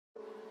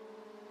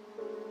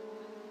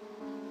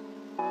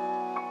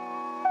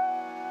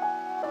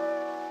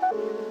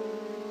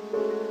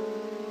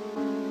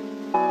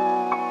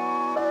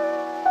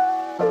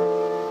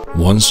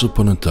Once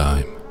upon a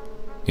time,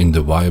 in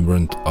the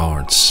vibrant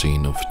art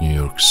scene of New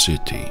York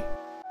City,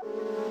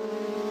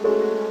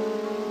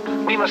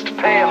 we must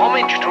pay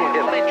homage to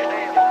him.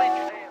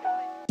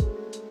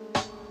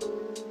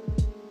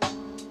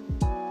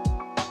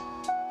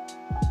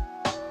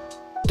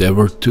 There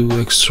were two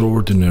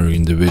extraordinary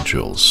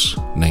individuals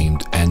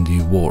named Andy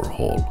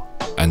Warhol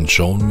and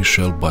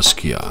Jean-Michel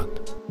Basquiat.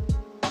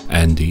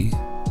 Andy,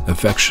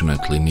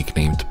 affectionately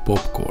nicknamed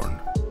Popcorn,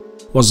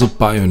 was a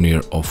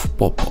pioneer of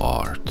pop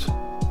art,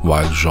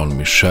 while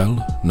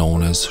Jean-Michel,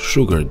 known as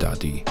Sugar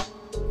Daddy,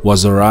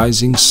 was a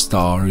rising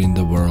star in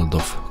the world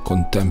of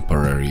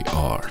contemporary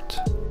art.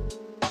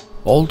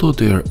 Although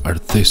their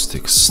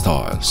artistic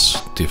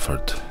styles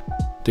differed,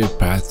 their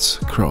paths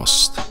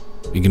crossed,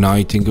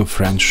 igniting a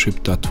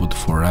friendship that would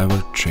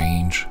forever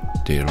change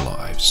their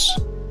lives.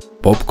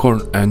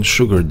 Popcorn and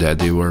Sugar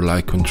Daddy were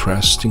like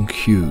contrasting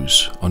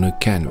hues on a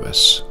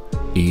canvas,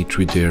 each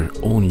with their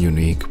own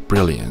unique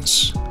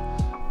brilliance.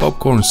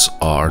 Popcorn's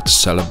art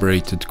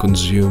celebrated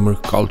consumer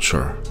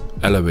culture,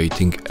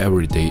 elevating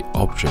everyday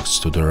objects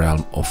to the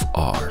realm of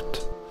art,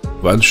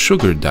 while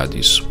Sugar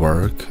Daddy's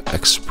work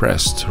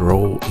expressed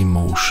raw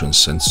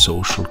emotions and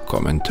social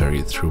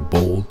commentary through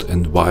bold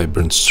and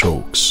vibrant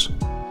strokes.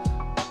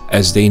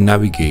 As they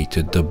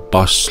navigated the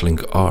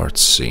bustling art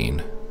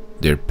scene,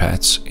 their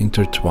paths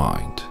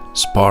intertwined,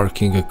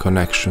 sparking a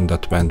connection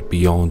that went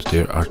beyond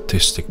their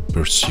artistic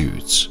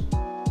pursuits.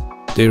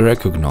 They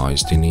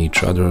recognized in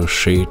each other a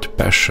shared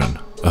passion,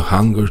 a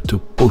hunger to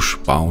push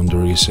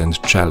boundaries and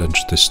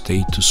challenge the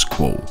status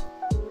quo.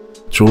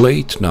 Through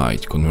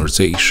late-night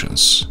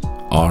conversations,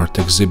 art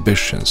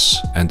exhibitions,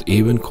 and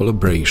even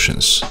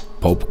collaborations,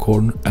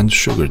 Popcorn and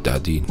Sugar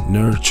Daddy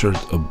nurtured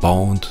a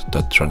bond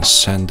that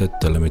transcended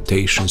the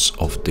limitations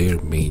of their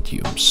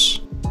mediums.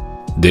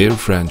 Their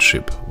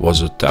friendship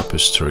was a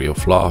tapestry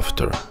of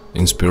laughter,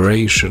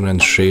 inspiration,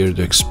 and shared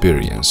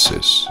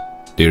experiences.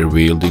 They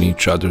reveled in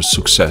each other's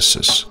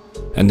successes,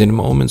 and in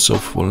moments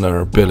of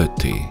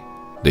vulnerability,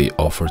 they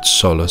offered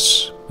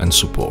solace and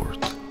support.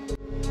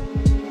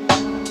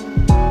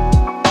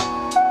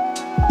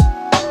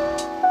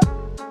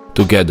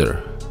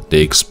 Together,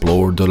 they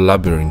explored the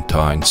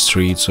labyrinthine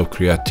streets of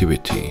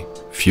creativity,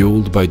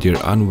 fueled by their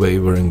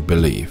unwavering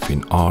belief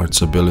in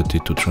art's ability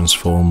to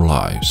transform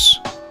lives.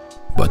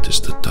 But as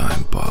the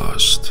time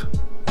passed,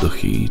 the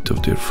heat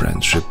of their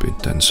friendship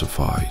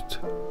intensified.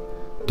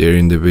 Their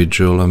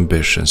individual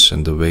ambitions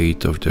and the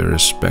weight of their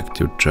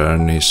respective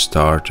journeys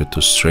started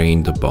to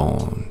strain the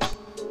bond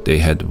they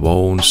had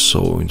woven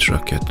so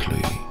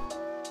intricately.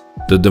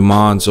 The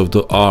demands of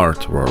the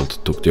art world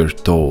took their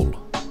toll,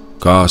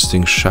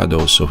 casting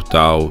shadows of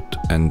doubt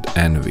and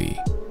envy.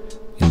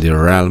 In the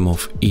realm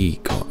of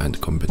ego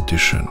and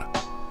competition,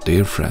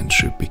 their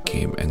friendship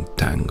became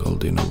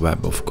entangled in a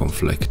web of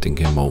conflicting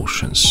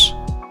emotions.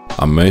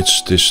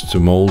 Amidst this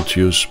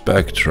tumultuous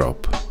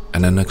backdrop,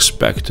 an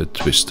unexpected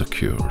twist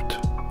occurred.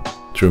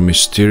 Through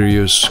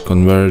mysterious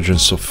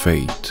convergence of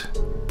fate,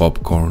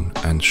 Popcorn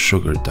and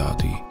Sugar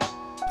Daddy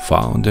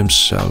found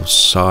themselves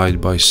side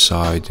by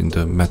side in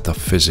the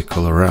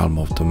metaphysical realm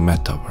of the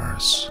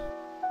metaverse.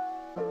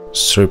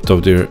 Stripped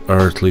of their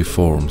earthly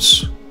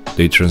forms,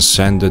 they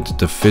transcended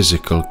the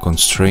physical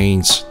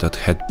constraints that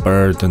had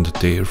burdened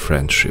their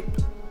friendship.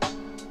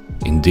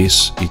 In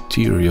this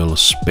ethereal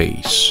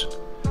space,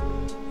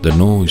 the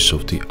noise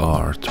of the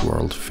art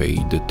world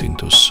faded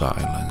into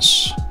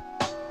silence.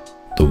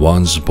 The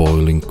once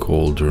boiling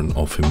cauldron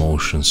of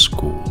emotions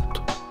cooled,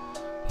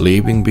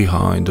 leaving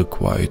behind a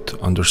quiet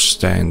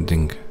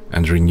understanding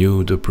and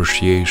renewed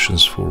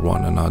appreciations for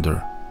one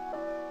another.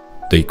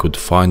 They could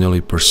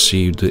finally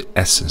perceive the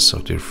essence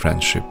of their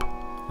friendship,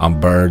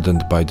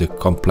 unburdened by the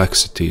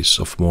complexities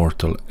of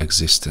mortal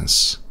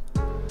existence.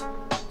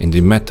 In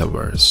the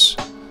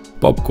metaverse,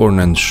 Popcorn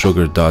and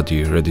Sugar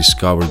Daddy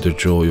rediscovered the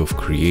joy of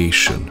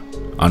creation,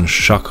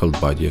 unshackled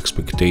by the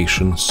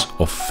expectations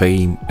of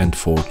fame and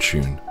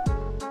fortune.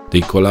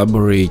 They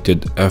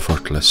collaborated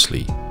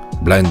effortlessly,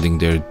 blending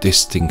their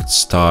distinct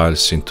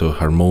styles into a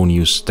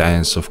harmonious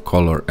dance of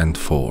color and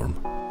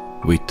form.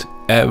 With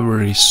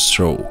every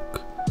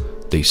stroke,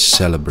 they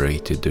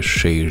celebrated the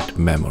shared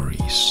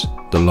memories,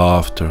 the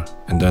laughter,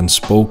 and the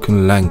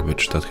unspoken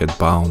language that had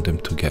bound them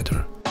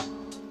together.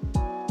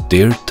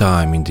 Their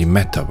time in the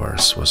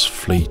metaverse was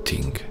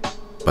fleeting,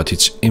 but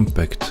its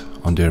impact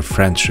on their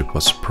friendship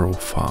was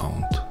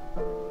profound.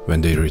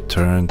 When they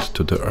returned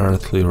to the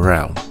earthly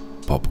realm,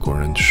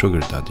 Popcorn and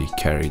Sugar Daddy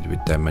carried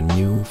with them a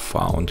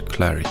newfound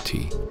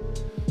clarity.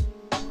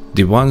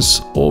 The once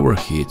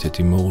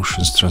overheated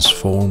emotions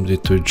transformed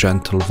into a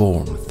gentle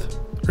warmth,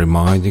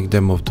 reminding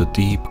them of the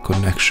deep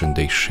connection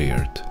they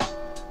shared.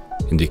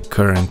 In the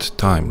current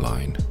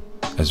timeline,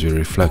 as we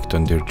reflect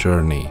on their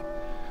journey,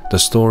 the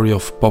story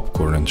of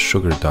Popcorn and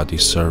Sugar Daddy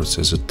serves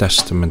as a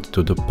testament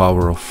to the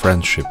power of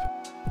friendship,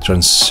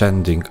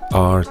 transcending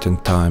art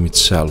and time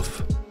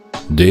itself.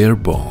 Their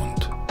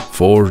bond,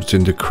 forged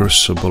in the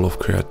crucible of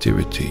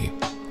creativity,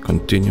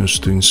 continues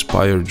to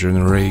inspire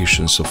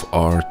generations of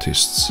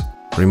artists,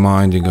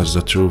 reminding us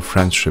that true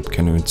friendship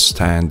can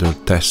withstand the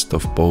test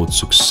of both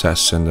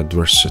success and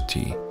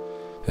adversity.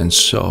 And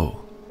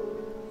so,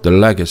 the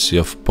legacy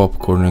of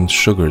Popcorn and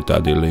Sugar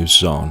Daddy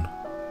lives on,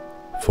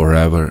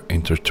 forever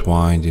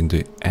intertwined in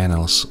the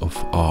annals of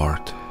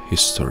art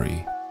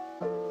history,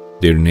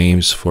 their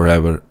names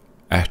forever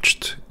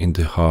etched in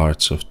the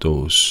hearts of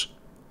those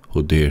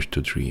who dare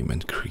to dream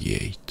and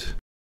create.